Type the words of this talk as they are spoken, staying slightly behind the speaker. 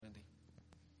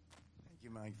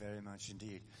you, Mike, very much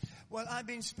indeed. Well, I've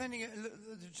been spending a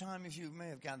little time, as you may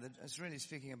have gathered, as really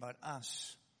speaking about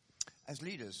us as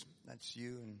leaders. That's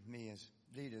you and me as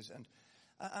leaders. And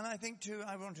I think, too,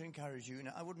 I want to encourage you.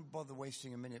 I wouldn't bother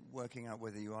wasting a minute working out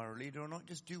whether you are a leader or not.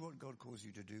 Just do what God calls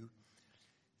you to do.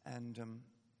 And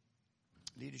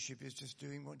leadership is just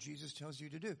doing what Jesus tells you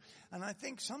to do. And I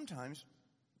think sometimes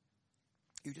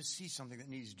you just see something that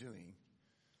needs doing,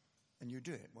 and you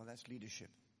do it. Well, that's leadership,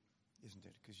 isn't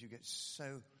it? Because you get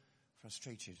so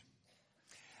frustrated.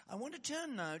 I want to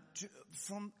turn now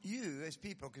from you as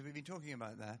people, because we've been talking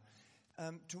about that,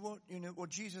 to what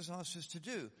Jesus asks us to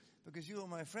do. Because you are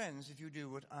my friends if you do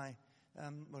what I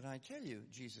tell you.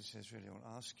 Jesus says, really,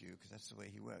 I'll ask you, because that's the way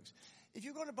he works. If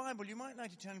you've got a Bible, you might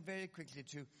like to turn very quickly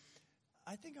to,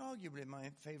 I think arguably my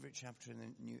favorite chapter in the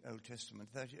New Old Testament,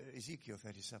 Ezekiel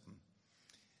 37.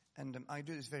 And I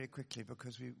do this very quickly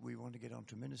because we want to get on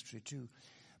to ministry too.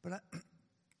 But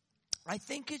I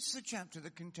think it's the chapter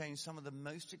that contains some of the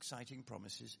most exciting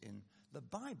promises in the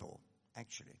Bible,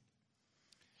 actually.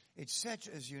 It's set,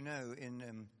 as you know,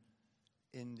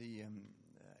 in the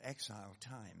exile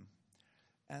time.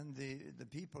 And the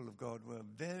people of God were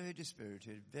very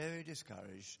dispirited, very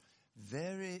discouraged,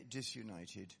 very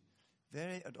disunited,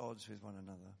 very at odds with one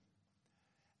another.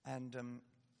 And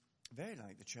very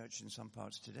like the church in some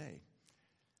parts today,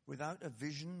 without a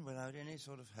vision, without any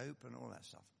sort of hope and all that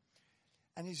stuff.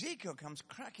 And Ezekiel comes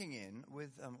cracking in with,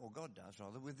 or God does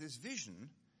rather, with this vision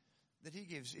that he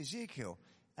gives Ezekiel.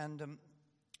 And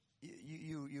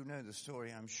you know the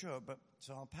story, I'm sure, but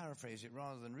so I'll paraphrase it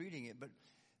rather than reading it. But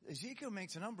Ezekiel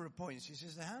makes a number of points. He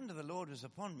says, the hand of the Lord was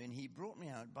upon me, and he brought me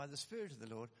out by the Spirit of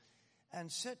the Lord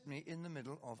and set me in the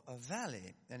middle of a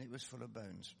valley, and it was full of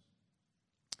bones.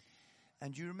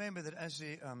 And you remember that as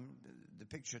the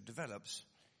picture develops,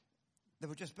 there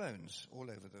were just bones all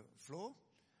over the floor,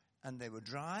 and they were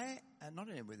dry. And not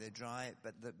only were they dry,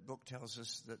 but the book tells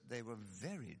us that they were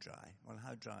very dry. Well,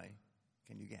 how dry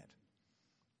can you get?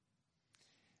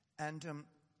 And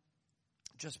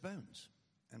just bones.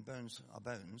 And bones are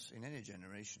bones in any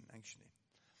generation, actually.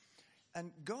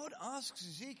 And God asks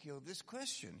Ezekiel this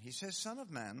question. He says, Son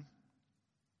of man,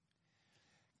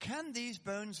 can these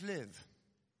bones live?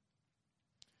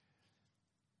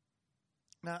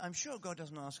 Now, I'm sure God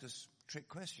doesn't ask us trick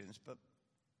questions, but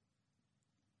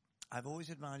I've always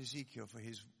admired Ezekiel for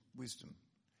his wisdom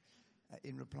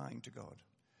in replying to God.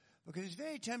 Because it's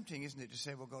very tempting, isn't it, to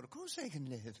say, well, God, of course they can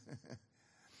live.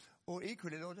 Or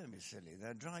equally, Lord, don't be silly.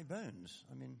 They're dry bones.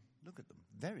 I mean, look at them.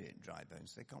 Very dry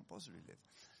bones. They can't possibly live.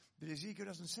 But Ezekiel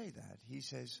doesn't say that. He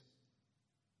says,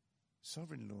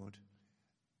 Sovereign Lord,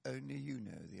 only you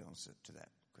know the answer to that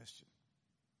question.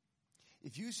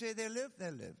 If you say they'll live,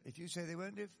 they'll live. If you say they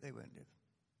won't live, they won't live.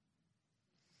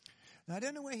 Now, I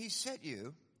don't know where he set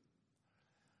you,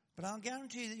 but I'll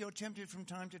guarantee that you're tempted from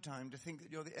time to time to think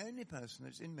that you're the only person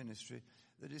that's in ministry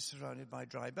that is surrounded by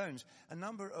dry bones. A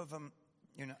number of,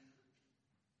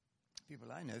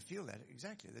 people I know feel that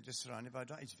exactly. They're just surrounded by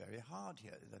dry. It's very hard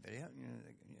here. They're very,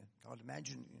 can't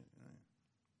imagine.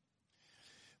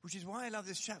 Which is why I love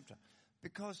this chapter.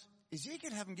 Because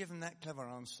Ezekiel hadn't given that clever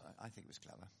answer. I think it was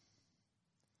clever.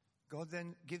 God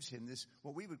then gives him this,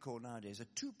 what we would call nowadays,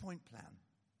 a 2-point plan.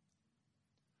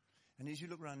 And as you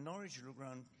look around Norwich, you look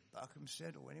around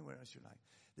Berkhamsted or anywhere else you like,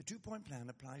 the 2-point plan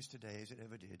applies today as it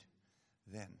ever did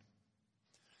then.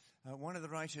 One of the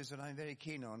writers that I'm very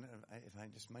keen on, if I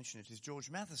just mention it, is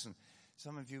George Matheson.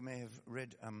 Some of you may have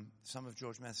read some of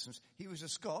George Matheson's. He was a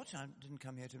Scot. I didn't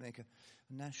come here to make a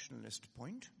nationalist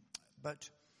point. But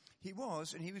he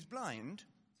was, and he was blind.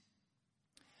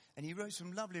 And he wrote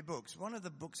some lovely books. One of the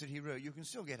books that he wrote, you can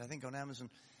still get, I think, on Amazon,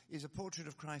 is A Portrait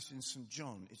of Christ in St.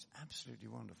 John. It's absolutely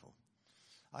wonderful,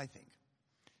 I think.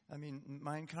 I mean,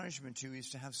 my encouragement to you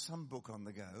is to have some book on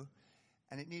the go.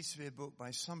 And it needs to be a book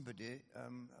by somebody,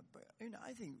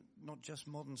 I think not just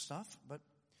modern stuff, but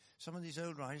some of these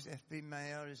old writers. F.B.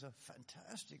 Mayer is a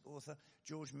fantastic author.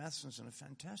 George Matheson's a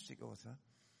fantastic author.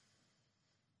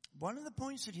 One of the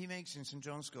points that he makes in St.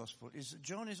 John's Gospel is that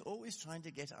John is always trying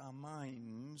to get our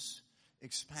minds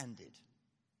expanded.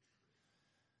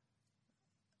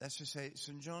 That's to say,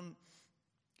 St. John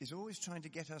is always trying to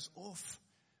get us off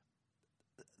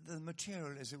the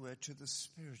material, as it were, to the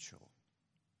spiritual.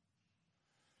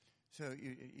 So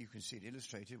you can see it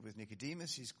illustrated with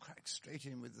Nicodemus. He's cracked straight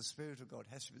in with the Spirit of God.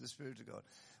 Has to be the Spirit of God.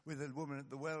 With the woman at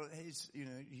the well,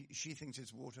 she thinks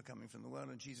it's water coming from the well,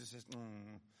 and Jesus says,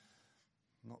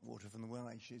 not water from the well,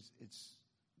 actually it's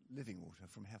living water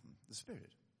from heaven, the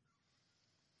Spirit.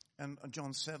 And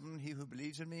John 7, he who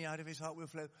believes in me, out of his heart will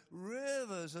flow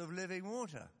rivers of living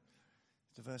water.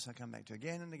 It's a verse I come back to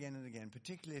again and again and again,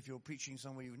 particularly if you're preaching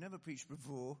somewhere you've never preached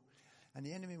before, and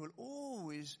the enemy will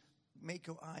always make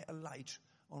your eye alight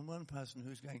on one person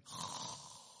who's going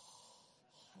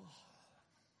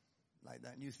like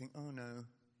that, and you think, oh no,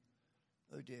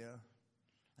 oh dear.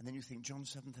 And then you think, John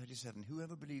 7:37,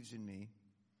 whoever believes in me,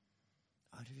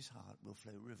 out of his heart will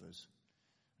flow rivers,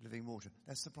 living water.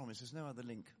 That's the promise. There's no other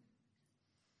link.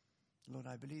 Lord,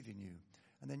 I believe in you.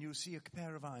 And then you'll see a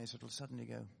pair of eyes that will suddenly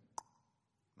go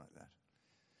like that.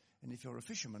 And if you're a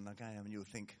fisherman like I am, you'll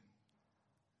think,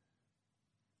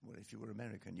 well, if you were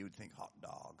American, you'd think hot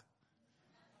dog.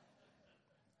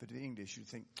 But in English, you'd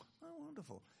think, oh,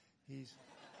 wonderful.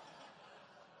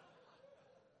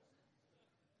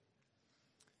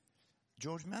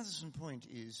 George Matheson's point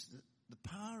is that the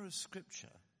power of Scripture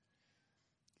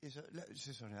is,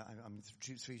 I'm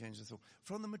three chains of thought,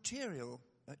 from the material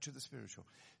to the spiritual.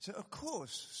 So, of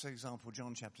course, for example,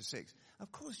 John chapter 6,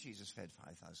 of course Jesus fed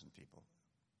 5,000 people,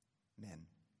 men,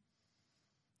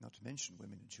 not to mention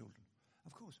women and children.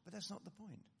 Of course, but that's not the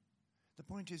point. The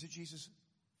point is that Jesus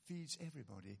feeds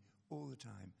everybody all the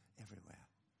time, everywhere,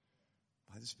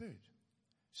 by the Spirit.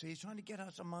 So he's trying to get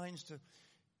our minds to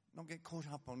not get caught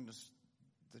up on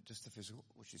just the physical,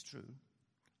 which is true,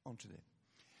 onto it.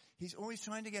 He's always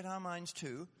trying to get our minds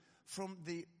too from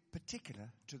the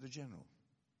particular to the general.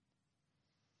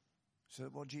 So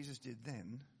what Jesus did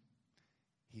then,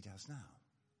 he does now.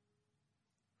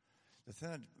 The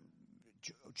third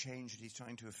change that he's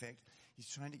trying to effect, he's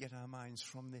trying to get our minds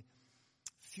from the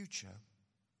future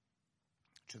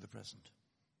to the present.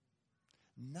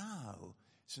 Now,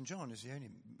 St. John is the only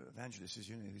evangelist, as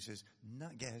you know, who says,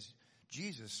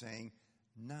 Jesus saying,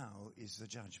 now is the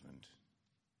judgment.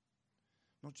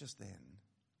 Not just then.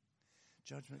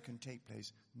 Judgment can take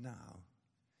place now,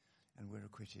 and we're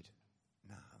acquitted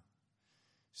now.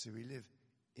 So we live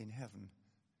in heaven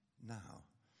now.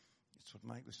 It's what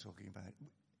Mike was talking about.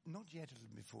 Not yet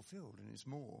it'll be fulfilled, and it's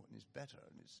more, and it's better,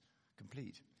 and it's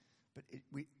complete. But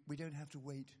we don't have to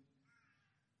wait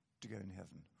to go in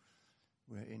heaven.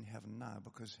 We're in heaven now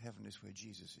because heaven is where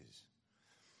Jesus is.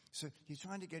 So he's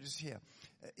trying to get us here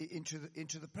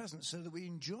into the present so that we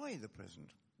enjoy the present.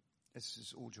 This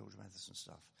is all George Matheson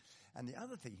stuff. And the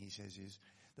other thing he says is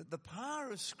that the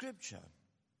power of Scripture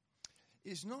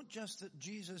is not just that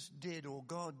Jesus did or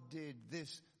God did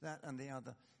this, that, and the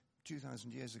other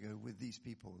 2,000 years ago with these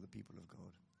people, the people of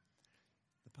God.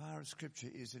 The power of Scripture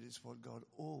is that it's what God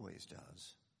always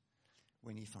does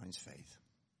when he finds faith.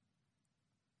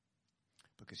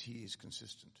 Because he is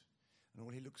consistent. And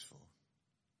all he looks for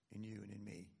in you and in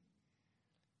me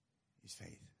is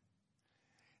faith.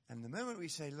 And the moment we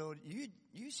say, Lord, you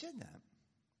said that,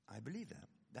 I believe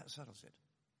that settles it,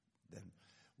 then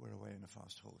we're away on a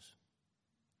fast horse.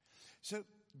 So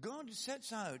God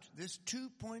sets out this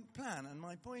 2-point plan, and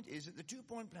my point is that the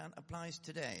 2-point plan applies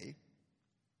today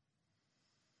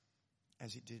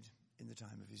as it did in the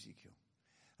time of Ezekiel.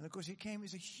 And of course it came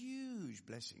as a huge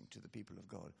blessing to the people of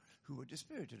God who were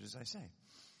dispirited, as I say,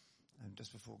 and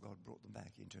just before God brought them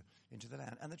back into the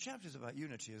land. And the chapter is about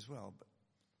unity as well. But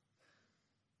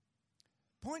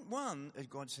point 1, as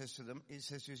God says to them, it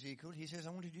says to Ezekiel, he says, I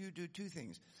want you to do 2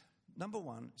 things. Number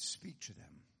 1, speak to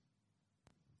them.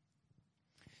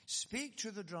 Speak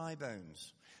to the dry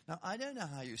bones. Now, I don't know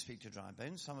how you speak to dry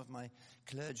bones. Some of my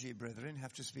clergy brethren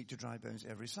have to speak to dry bones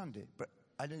every Sunday, but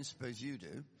I don't suppose you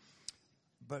do.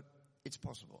 But it's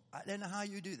possible. I don't know how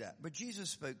you do that. But Jesus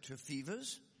spoke to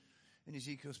fevers, and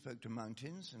Ezekiel spoke to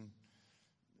mountains, and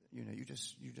you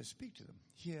just speak to them.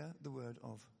 Hear the word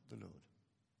of the Lord.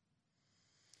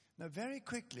 Now, very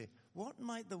quickly, what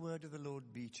might the word of the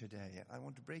Lord be today? I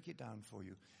want to break it down for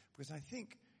you, because I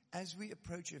think as we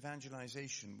approach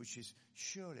evangelization, which is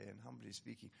surely, and humbly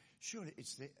speaking, surely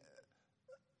it's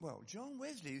John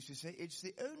Wesley used to say, it's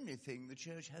the only thing the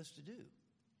church has to do.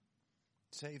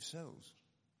 Save souls.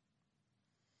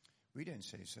 We don't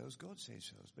save souls, God saves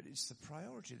souls. But it's the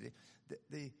priority,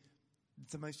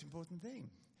 the most important thing.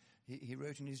 He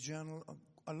wrote in his journal,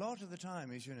 a lot of the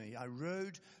time, I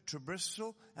rode to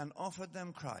Bristol and offered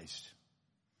them Christ.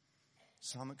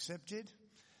 Some accepted,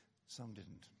 some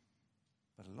didn't.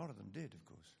 But a lot of them did, of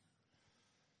course.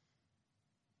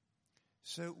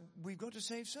 So we've got to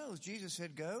save souls. Jesus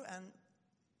said, go and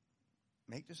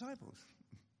make disciples.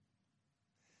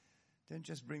 Don't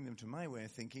just bring them to my way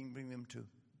of thinking, bring them to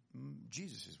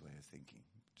Jesus' way of thinking.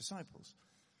 Disciples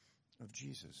of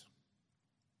Jesus.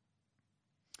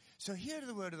 So hear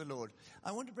the word of the Lord.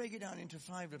 I want to break it down into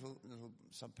 5 little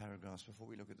sub-paragraphs before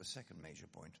we look at the second major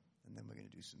point, and then we're going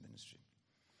to do some ministry.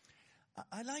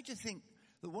 I like to think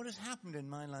that what has happened in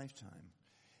my lifetime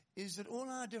is that all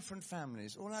our different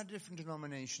families, all our different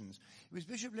denominations, it was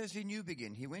Bishop Leslie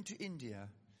Newbegin. He went to India.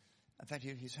 In fact,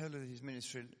 his whole of his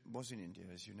ministry was in India,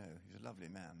 as you know. He's a lovely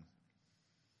man.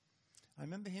 I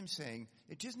remember him saying,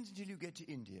 it isn't until you get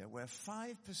to India where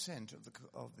 5%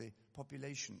 of the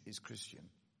population is Christian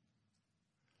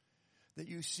that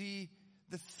you see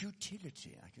the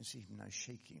futility. I can see him now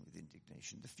shaking with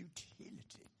indignation. The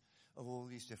futility of all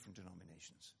these different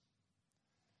denominations.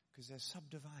 Because they're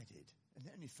subdivided. And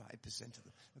only 5% of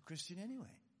them are Christian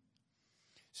anyway.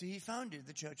 So he founded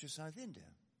the Church of South India,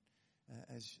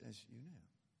 as you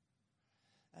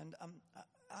know. And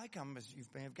I come, as you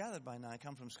may have gathered by now, I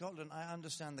come from Scotland. I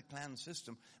understand the clan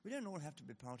system. We don't all have to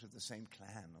be part of the same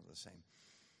clan or the same,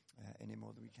 any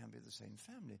more than we can be the same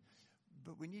family.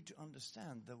 But we need to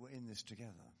understand that we're in this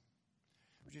together.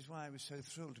 Which is why I was so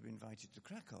thrilled to be invited to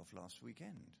Krakow last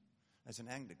weekend as an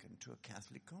Anglican to a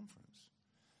Catholic conference.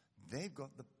 They've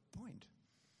got the point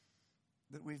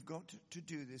that we've got to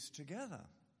do this together.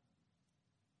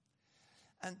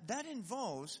 And that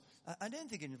involves, I don't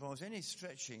think it involves any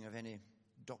stretching of any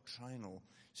doctrinal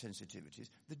sensitivities.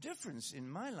 The difference in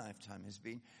my lifetime has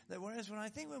been that whereas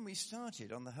when we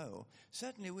started on the whole,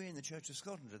 certainly we in the Church of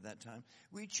Scotland at that time,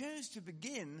 we chose to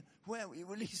begin where we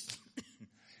were least,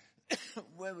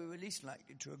 where we were least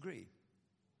likely to agree.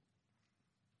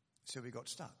 So we got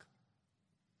stuck.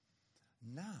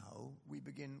 Now we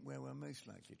begin where we're most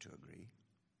likely to agree,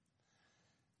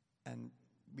 and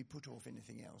we put off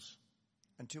anything else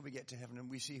until we get to heaven and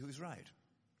we see who's right.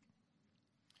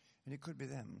 And it could be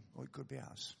them, or it could be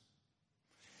us.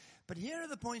 But here are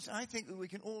the points I think that we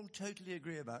can all totally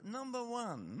agree about. Number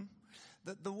one,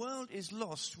 that the world is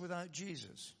lost without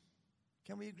Jesus.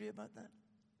 Can we agree about that?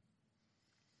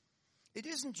 It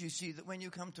isn't, you see, that when you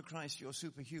come to Christ you're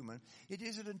superhuman. It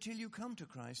is that until you come to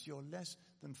Christ you're less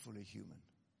than fully human.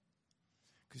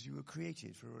 Because you were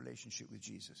created for a relationship with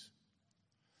Jesus.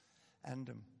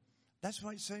 And that's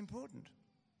why it's so important.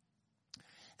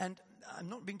 And I'm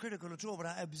not being critical at all, but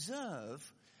I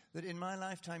observe that in my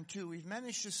lifetime too we've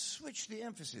managed to switch the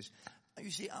emphasis.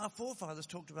 You see, our forefathers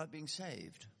talked about being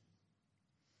saved,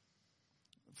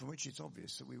 from which it's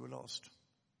obvious that we were lost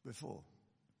before.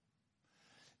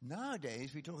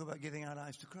 Nowadays, we talk about giving our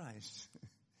lives to Christ,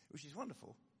 which is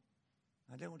wonderful.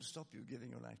 I don't want to stop you giving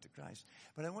your life to Christ.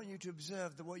 But I want you to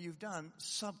observe that what you've done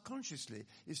subconsciously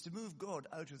is to move God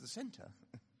out of the center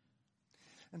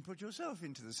and put yourself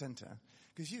into the center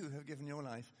because you have given your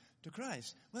life to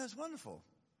Christ. Well, that's wonderful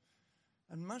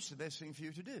and much the best thing for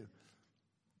you to do.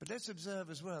 But let's observe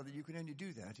as well that you can only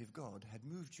do that if God had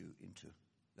moved you into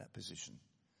that position,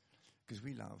 because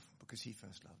we love because he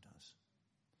first loved us.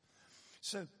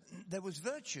 So there was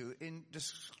virtue in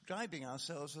describing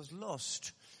ourselves as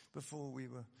lost before we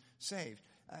were saved.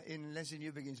 In Leslie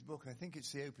Newbegin's book, I think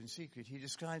it's The Open Secret, he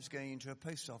describes going into a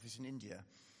post office in India.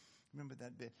 Remember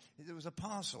that bit? There was a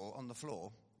parcel on the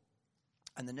floor,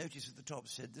 and the notice at the top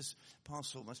said, this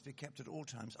parcel must be kept at all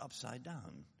times upside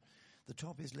down. The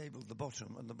top is labelled the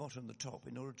bottom, and the bottom the top,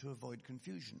 in order to avoid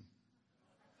confusion.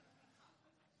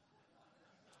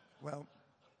 Well,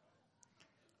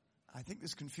 I think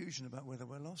there's confusion about whether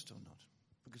we're lost or not,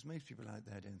 because most people out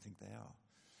there don't think they are.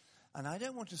 And I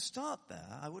don't want to start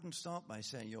there. I wouldn't start by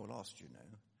saying you're lost, you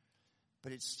know.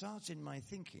 But it starts in my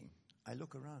thinking. I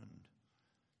look around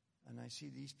and I see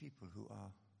these people who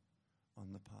are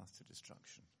on the path to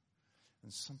destruction.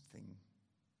 And something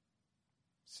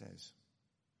says,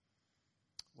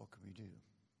 what can we do?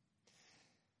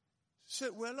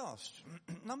 So we're lost.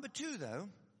 Number two, though,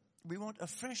 we want a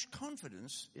fresh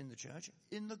confidence in the church,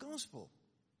 in the gospel.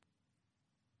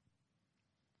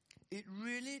 It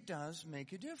really does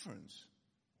make a difference.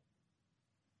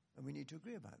 And we need to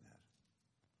agree about that.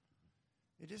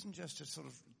 It isn't just a sort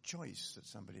of choice that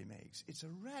somebody makes. It's a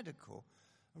radical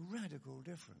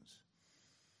difference.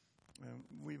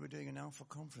 We were doing an Alpha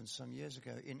conference some years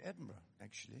ago in Edinburgh,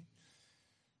 actually.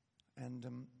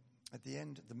 And at the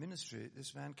end of the ministry,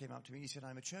 this man came up to me and he said,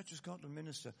 I'm a Church of Scotland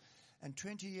minister. And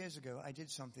 20 years ago, I did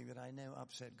something that I know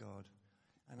upset God.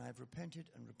 And I've repented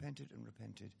and repented and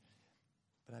repented.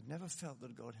 But I've never felt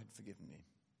that God had forgiven me.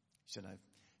 He said, I've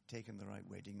taken the right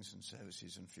weddings and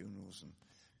services and funerals and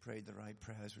prayed the right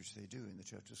prayers, which they do in the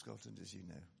Church of Scotland, as you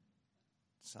know.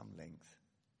 Some length.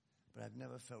 But I've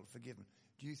never felt forgiven.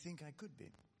 Do you think I could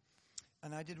be?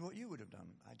 And I did what you would have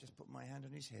done. I just put my hand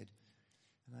on his head.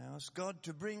 And I asked God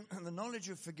to bring the knowledge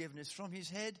of forgiveness from his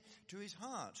head to his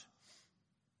heart.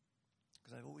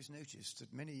 Because I've always noticed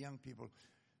that many young people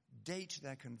date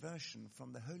their conversion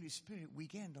from the Holy Spirit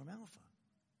weekend on Alpha.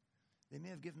 They may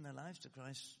have given their lives to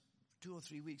Christ 2 or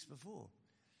 3 weeks before,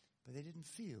 but they didn't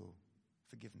feel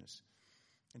forgiveness.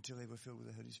 until they were filled with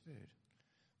the Holy Spirit.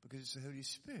 Because it's the Holy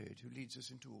Spirit who leads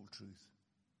us into all truth.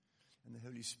 And the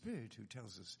Holy Spirit who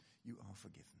tells us, you are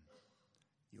forgiven.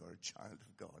 You are a child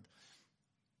of God.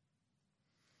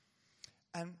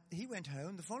 And he went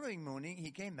home. The following morning,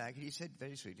 he came back and he said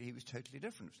very sweetly, he was totally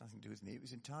different. It was nothing to do with me. It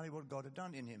was entirely what God had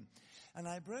done in him. And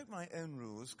I broke my own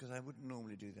rules because I wouldn't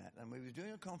normally do that. And we were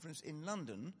doing a conference in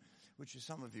London, which as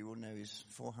some of you will know is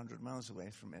 400 miles away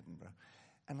from Edinburgh.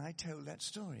 And I told that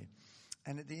story.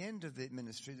 And at the end of the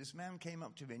ministry, this man came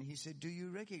up to me and he said, do you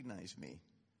recognize me?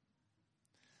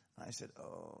 I said,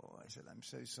 I'm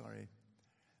so sorry.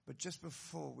 But just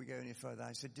before we go any further,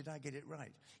 I said, did I get it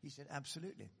right? He said,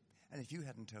 absolutely. And if you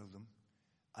hadn't told them,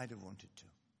 I'd have wanted to.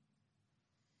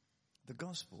 The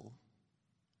gospel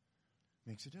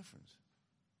makes a difference.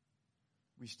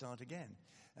 We start again.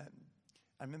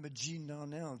 I remember Jean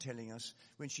Darnell telling us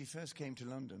when she first came to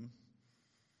London,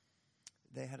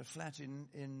 they had a flat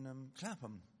in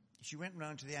Clapham. She went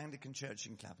round to the Anglican Church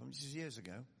in Clapham, this is years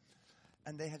ago,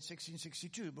 and they had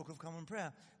 1662, Book of Common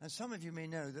Prayer. And some of you may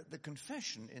know that the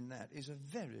confession in that is a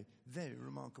very, very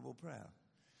remarkable prayer.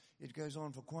 It goes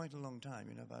on for quite a long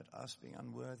time, about us being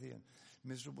unworthy and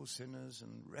miserable sinners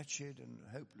and wretched and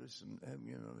hopeless and,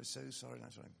 we're so sorry and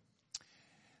that sort of thing.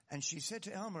 And she said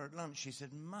to Elmer at lunch, she said,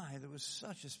 there was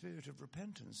such a spirit of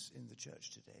repentance in the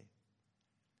church today.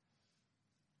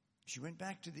 She went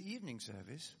back to the evening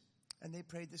service and they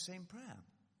prayed the same prayer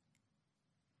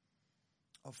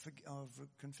of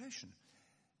confession.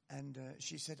 And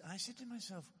she said, I said to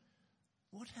myself,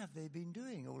 what have they been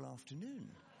doing all afternoon?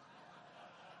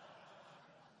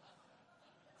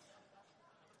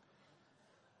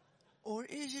 Or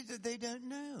is it that they don't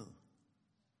know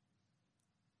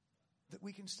that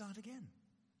we can start again?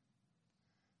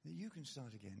 That you can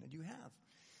start again, and you have.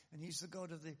 And he's the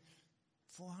God of the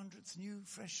 400th new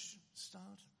fresh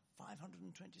start,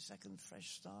 522nd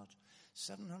fresh start,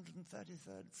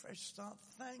 733rd fresh start.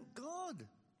 Thank God.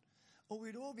 Or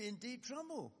we'd all be in deep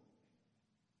trouble.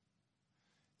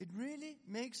 It really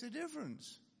makes a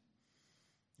difference.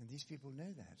 And these people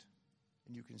know that,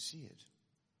 and you can see it.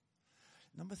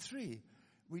 Number 3,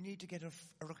 we need to get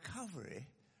a recovery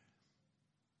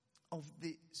of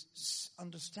the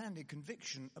understanding,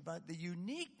 conviction about the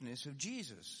uniqueness of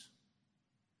Jesus.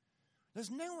 There's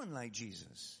no one like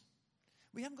Jesus.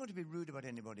 We haven't got to be rude about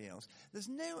anybody else. There's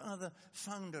no other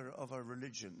founder of a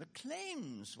religion that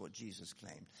claims what Jesus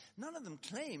claimed. None of them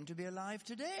claim to be alive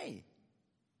today,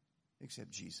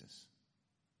 except Jesus.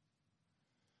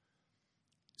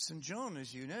 St. John,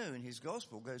 as you know, in his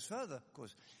gospel goes further, of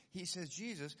course. He says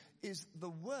Jesus is the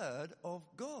Word of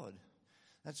God.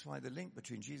 That's why the link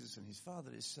between Jesus and his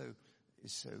Father is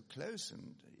so close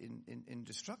and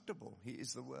indestructible. He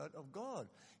is the Word of God.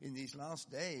 In these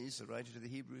last days, the writer to the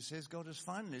Hebrews says, God has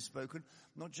finally spoken,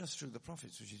 not just through the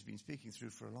prophets, which he's been speaking through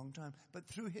for a long time, but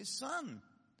through his Son. And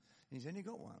he's only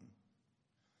got one.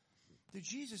 That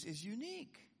Jesus is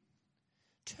unique.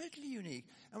 Totally unique.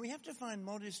 And we have to find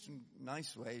modest and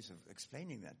nice ways of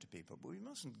explaining that to people, but we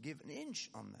mustn't give an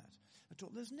inch on that at all.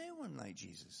 There's no one like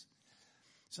Jesus.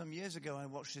 Some years ago I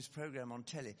watched this program on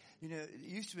telly. It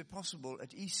used to be possible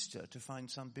at Easter to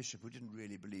find some bishop who didn't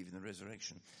really believe in the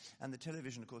resurrection. And the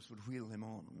television, of course, would wheel him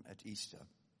on at Easter.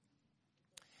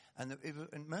 And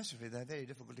mercifully, they're very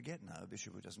difficult to get now. A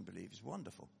bishop who doesn't believe is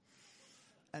wonderful.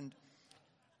 And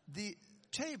the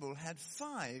table had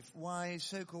 5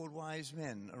 so-called wise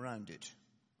men around it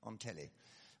on telly.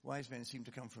 Wise men seem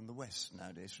to come from the West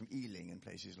nowadays, from Ealing and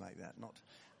places like that,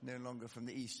 no longer from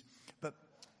the East. But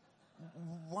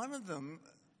one of them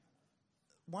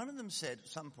said at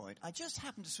some point, I just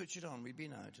happened to switch it on. We'd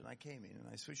been out and I came in and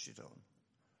I switched it on.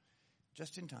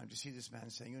 Just in time to see this man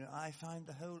saying, I find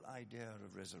the whole idea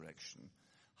of resurrection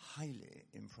highly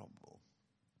improbable.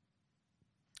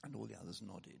 And all the others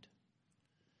nodded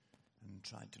and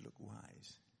tried to look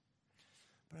wise.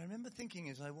 But I remember thinking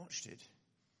as I watched it,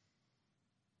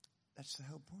 that's the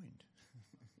whole point.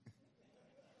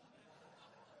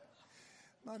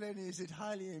 Not only is it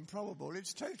highly improbable,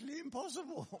 it's totally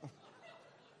impossible.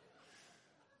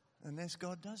 Unless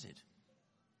God does it.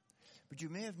 But you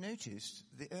may have noticed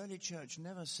the early church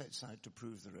never sets out to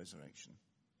prove the resurrection.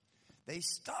 They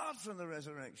start from the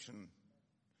resurrection.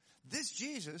 This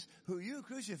Jesus, who you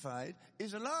crucified,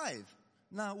 is alive.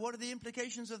 Now, what are the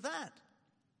implications of that?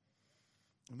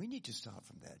 And we need to start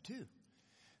from there too.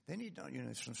 They need not,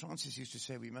 St. Francis used to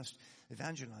say we must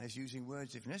evangelize using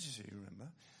words if necessary,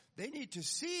 remember? They need to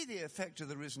see the effect of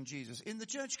the risen Jesus in the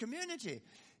church community,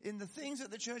 in the things that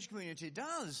the church community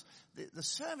does, the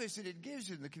service that it gives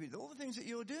in the community, all the things that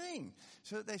you're doing.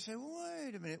 So that they say,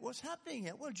 wait a minute, what's happening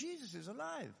here? Well, Jesus is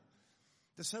alive.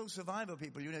 The Soul Survivor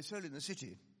people, Soul in the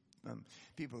City,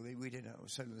 we did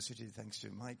Soul in the City thanks to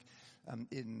Mike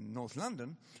in North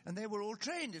London, and they were all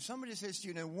trained. If somebody says to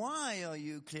you, why are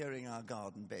you clearing our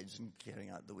garden beds and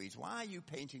clearing out the weeds? Why are you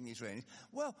painting these railings?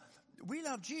 Well, we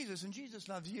love Jesus and Jesus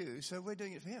loves you, so we're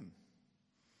doing it for him.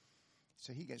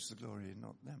 So he gets the glory,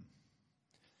 not them.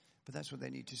 But that's what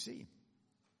they need to see.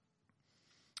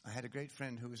 I had a great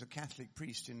friend who was a Catholic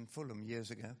priest in Fulham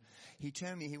years ago. He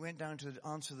told me he went down to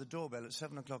answer the doorbell at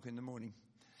 7 o'clock in the morning.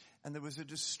 And there was a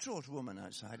distraught woman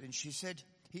outside. And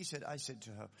I said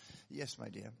to her, yes, my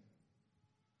dear.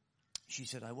 She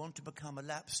said, I want to become a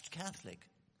lapsed Catholic.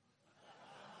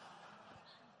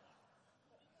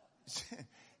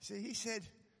 So he said,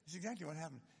 that's exactly what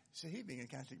happened. So he being a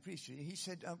Catholic priest, he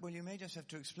said, well, you may just have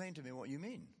to explain to me what you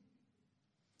mean.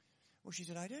 Well, she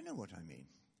said, I don't know what I mean.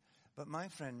 But my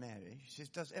friend Mary, she says,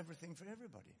 does everything for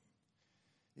everybody.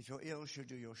 If you're ill, she'll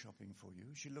do your shopping for you.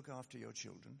 She'll look after your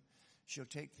children. She'll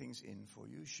take things in for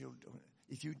you.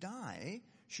 If you die,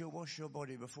 she'll wash your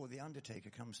body before the undertaker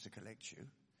comes to collect you.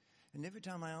 And every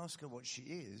time I ask her what she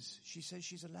is, she says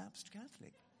she's a lapsed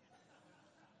Catholic.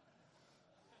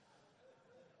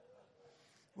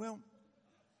 Well,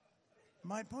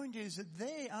 my point is that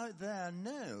they out there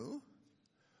know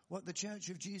what the Church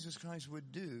of Jesus Christ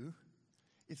would do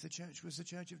if the church was the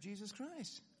Church of Jesus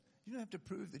Christ. You don't have to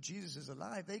prove that Jesus is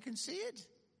alive. They can see it.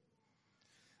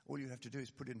 All you have to do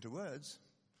is put into words,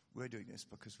 we're doing this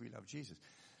because we love Jesus,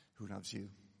 who loves you,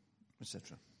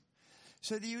 etc.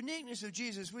 So the uniqueness of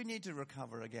Jesus, we need to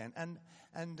recover again.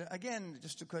 And again,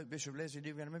 just to quote Bishop Leslie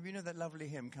Dugan, maybe you know that lovely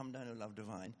hymn, Come Down, O Love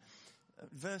Divine.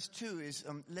 Verse 2 is,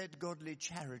 let godly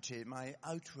charity my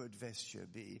outward vesture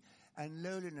be, and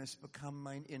lowliness become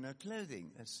mine inner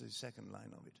clothing. That's the second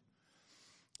line of it.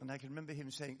 And I can remember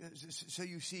him saying, so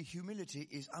you see, humility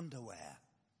is underwear.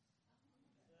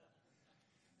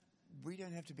 We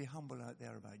don't have to be humble out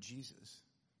there about Jesus.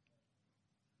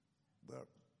 We're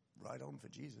right on for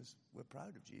Jesus. We're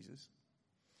proud of Jesus.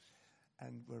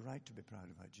 And we're right to be proud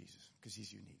about Jesus because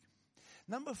he's unique.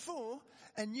 Number 4,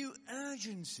 a new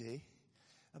urgency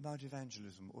about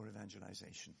evangelism or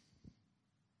evangelization.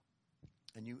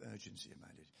 A new urgency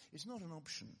about it. It's not an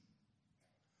option.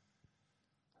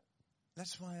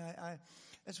 That's why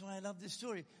I love this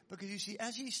story. Because you see,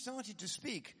 as he started to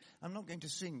speak, I'm not going to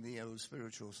sing the old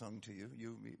spiritual song to you.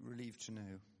 You'll be relieved to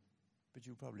know. But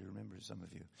you'll probably remember it, some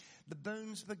of you. The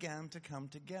bones began to come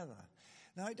together.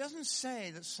 Now, it doesn't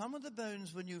say that some of the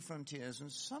bones were New Frontiers and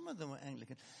some of them were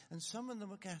Anglican and some of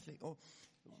them were Catholic or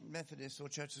Methodist or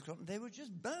Church of Scotland. They were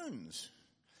just bones.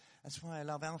 That's why I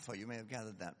love Alpha. You may have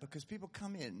gathered that. Because people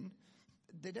come in,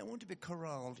 they don't want to be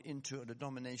corralled into a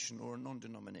denomination or a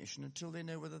non-denomination until they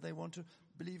know whether they want to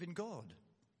believe in God.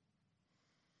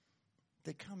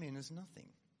 They come in as nothing.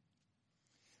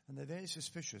 And they're very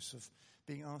suspicious of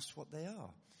being asked what they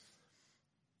are.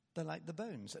 They're like the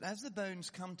bones. And as the bones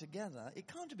come together, it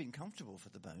can't have been comfortable for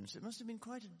the bones. It must have been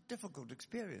quite a difficult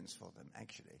experience for them,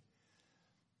 actually.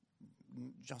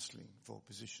 Jostling for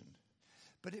position.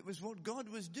 But it was what God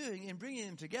was doing in bringing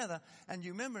them together. And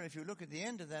you remember, if you look at the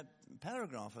end of that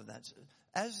paragraph of that,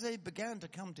 as they began to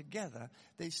come together,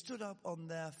 they stood up on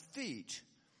their feet,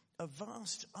 a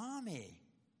vast army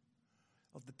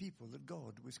of the people that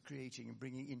God was creating and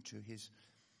bringing into his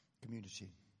community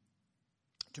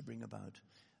to bring about,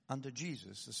 under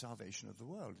Jesus, the salvation of the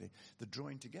world, the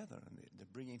drawing together and the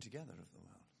bringing together of the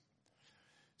world.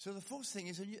 So the fourth thing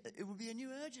is, it will be a new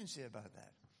urgency about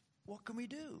that. What can we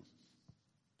do?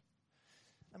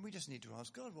 And we just need to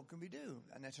ask God, what can we do?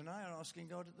 Annette and I are asking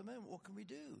God at the moment, what can we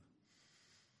do?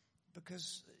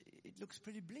 Because it looks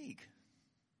pretty bleak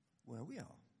where we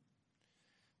are.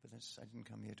 But I didn't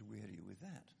come here to weary you with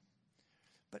that.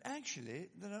 But actually,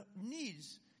 there are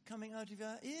needs coming out of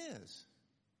our ears,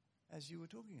 as you were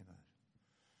talking about.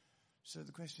 So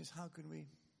the question is, how can we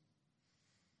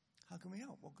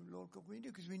help? What can we do?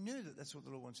 Because we know that that's what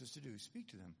the Lord wants us to do, speak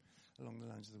to them along the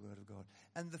lines of the Word of God.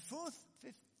 And the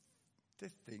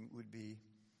fifth thing would be,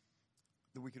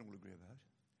 that we can all agree about,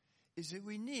 is that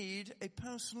we need a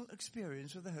personal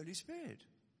experience with the Holy Spirit.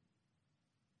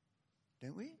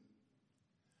 Don't we?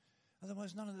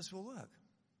 Otherwise, none of this will work.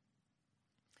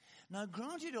 Now,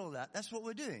 granted all that, that's what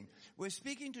we're doing. We're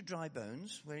speaking to dry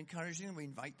bones. We're encouraging them. We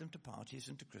invite them to parties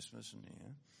and to Christmas and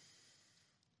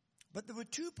But there were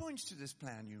 2 points to this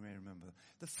plan, you may remember.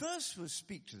 The first was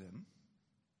speak to them.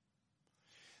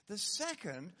 The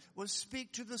second was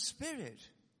speak to the Spirit.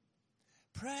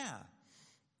 Prayer.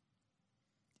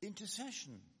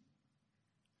 Intercession.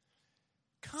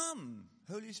 Come,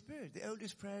 Holy Spirit, the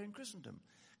oldest prayer in Christendom.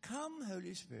 Come,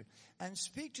 Holy Spirit, and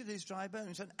speak to these dry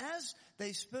bones. And as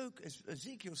they spoke, as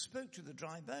Ezekiel spoke to the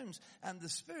dry bones, and the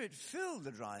Spirit filled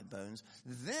the dry bones,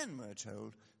 then we're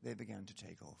told they began to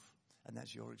take off. And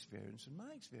that's your experience and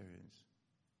my experience.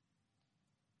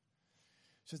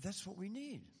 So that's what we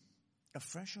need, a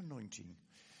fresh anointing.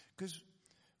 Because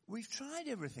we've tried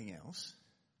everything else,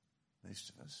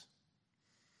 most of us.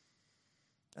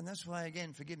 And that's why,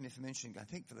 again, forgive me for mentioning, I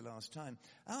think for the last time,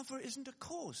 Alpha isn't a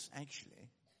course, actually,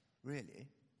 really.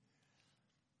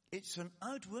 It's an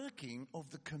outworking of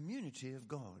the community of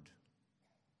God.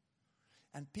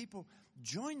 And people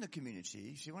join the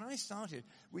community. See, when I started,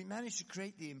 we managed to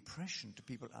create the impression to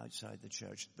people outside the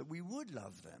church that we would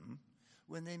love them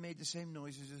when they made the same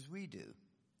noises as we do.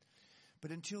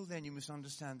 But until then, you must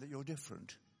understand that you're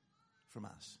different from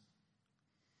us.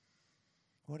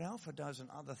 What Alpha does, and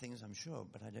other things I'm sure,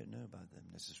 but I don't know about them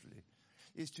necessarily,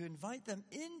 is to invite them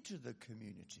into the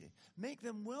community, make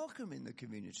them welcome in the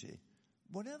community,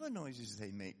 whatever noises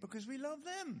they make, because we love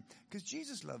them, because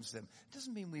Jesus loves them. It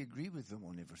doesn't mean we agree with them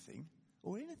on everything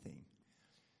or anything,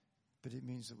 but it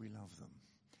means that we love them.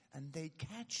 And they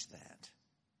catch that.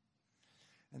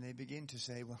 And they begin to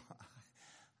say, well,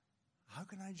 how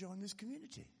can I join this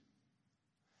community?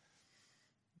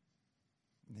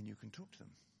 And then you can talk to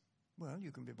them. Well,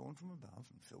 you can be born from above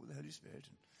and filled with the Holy Spirit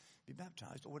and be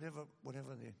baptized, or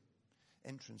whatever the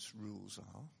entrance rules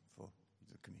are for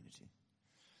the community.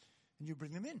 And you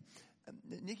bring them in.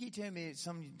 Nikki told me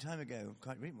some time ago,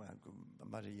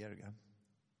 about a year ago,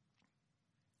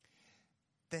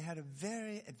 they had a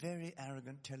very, very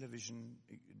arrogant television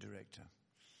director,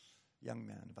 young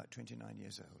man, about 29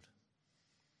 years old.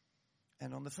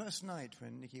 And on the first night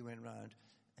when Nikki went round,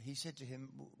 he said to him,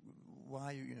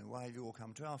 why have you all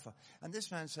come to Alpha? And this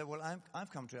man said, well,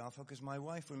 I've come to Alpha because my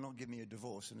wife will not give me a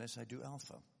divorce unless I do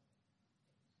Alpha,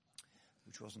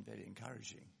 which wasn't very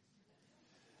encouraging.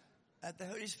 At the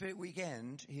Holy Spirit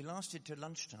weekend, he lasted till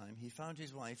lunchtime. He found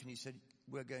his wife and he said,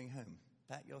 we're going home.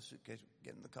 Pack your suitcase,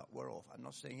 get in the car, we're off. I'm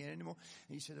not staying here anymore.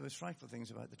 And he said there was frightful things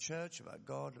about the church, about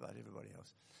God, about everybody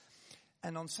else.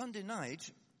 And on Sunday night,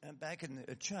 back in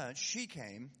the church, she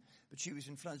came, but she was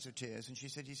in floods of tears, and he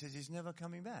says he's never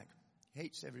coming back.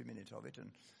 Hates every minute of it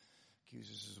and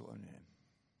accuses us all.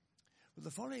 Well,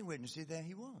 the following Wednesday, there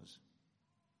he was.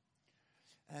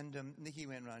 And Nikki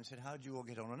went around and said, how did you all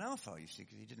get on Alpha? You see,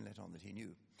 because he didn't let on that he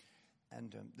knew.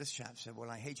 And this chap said, well,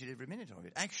 I hated every minute of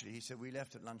it. Actually, he said, we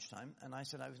left at lunchtime, and I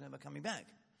said I was never coming back.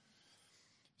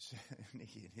 So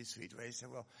Nikki, in his sweet way, said,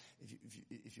 well,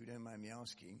 if you don't mind me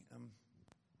asking,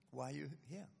 why are you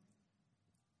here?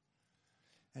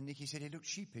 And Nikki said he looked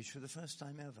sheepish for the first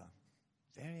time ever.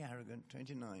 Very arrogant,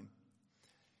 29.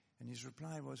 And his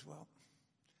reply was, well,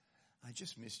 I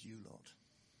just missed you lot.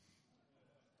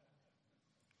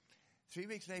 3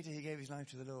 weeks later, he gave his life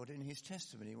to the Lord. In his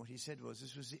testimony, what he said was,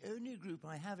 this was the only group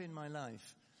I have in my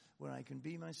life where I can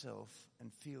be myself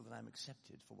and feel that I'm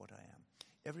accepted for what I am.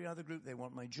 Every other group, they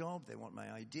want my job, they want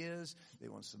my ideas, they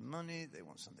want some money, they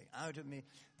want something out of me.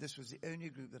 This was the only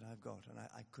group that I've got, and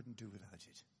I couldn't do without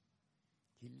it.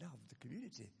 He loved the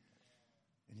community,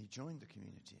 and he joined the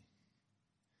community.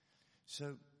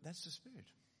 So that's the Spirit,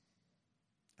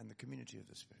 and the community of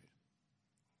the Spirit.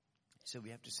 So we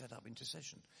have to set up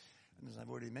intercession. And as I've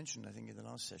already mentioned, I think in the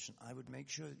last session, I would make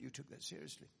sure that you took that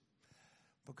seriously,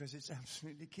 because it's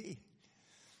absolutely key.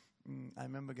 I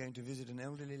remember going to visit an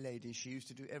elderly lady. She used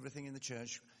to do everything in the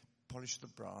church, polish the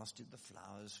brass, did the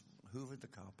flowers, hoovered the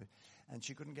carpet, and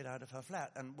she couldn't get out of her flat.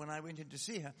 And when I went in to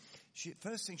see her,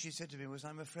 first thing she said to me was,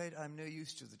 I'm afraid I'm no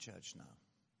use to the church now.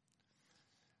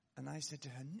 And I said to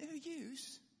her, no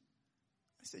use?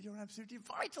 I said, you're absolutely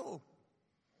vital.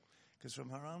 Because from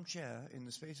her armchair, in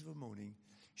the space of a morning,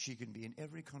 she can be in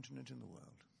every continent in the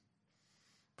world.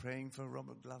 Praying for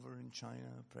Robert Glover in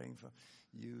China, praying for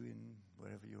you in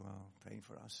wherever you are, praying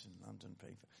for us in London,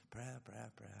 praying for prayer.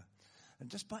 And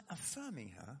just by affirming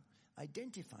her,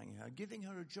 identifying her, giving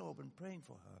her a job and praying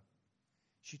for her,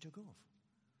 she took off.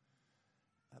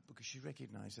 Because she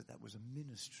recognized that was a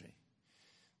ministry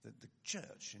that the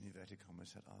church, in inverted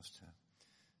commas, had asked her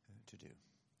to do.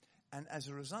 And as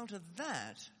a result of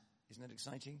that, isn't that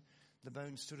exciting? The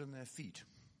bones stood on their feet.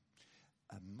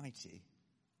 A mighty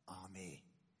army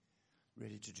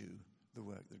ready to do the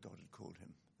work that God had called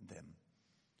them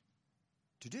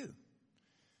to do.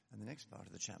 And the next part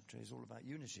of the chapter is all about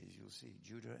unity. As you'll see,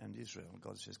 Judah and Israel.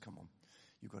 God says, come on,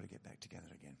 you've got to get back together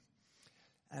again.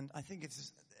 And I think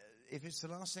if it's the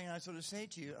last thing I sort of say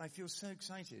to you, I feel so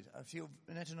excited.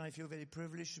 Annette and I feel very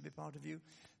privileged to be part of you.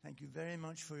 Thank you very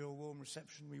much for your warm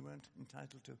reception. We weren't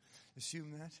entitled to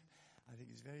assume that. I think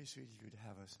it's very sweet of you to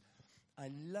have us. I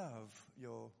love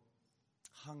your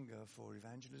hunger for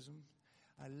evangelism.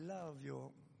 I love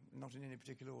your, not in any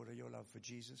particular order, your love for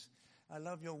Jesus. I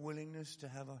love your willingness to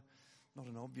have not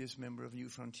an obvious member of New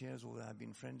Frontiers, although I've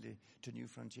been friendly to New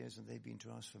Frontiers and they've been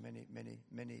to us for many, many,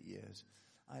 many years.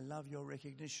 I love your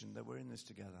recognition that we're in this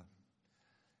together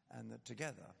and that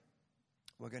together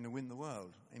we're going to win the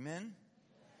world. Amen?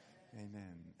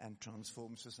 Amen. And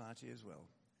transform society as well.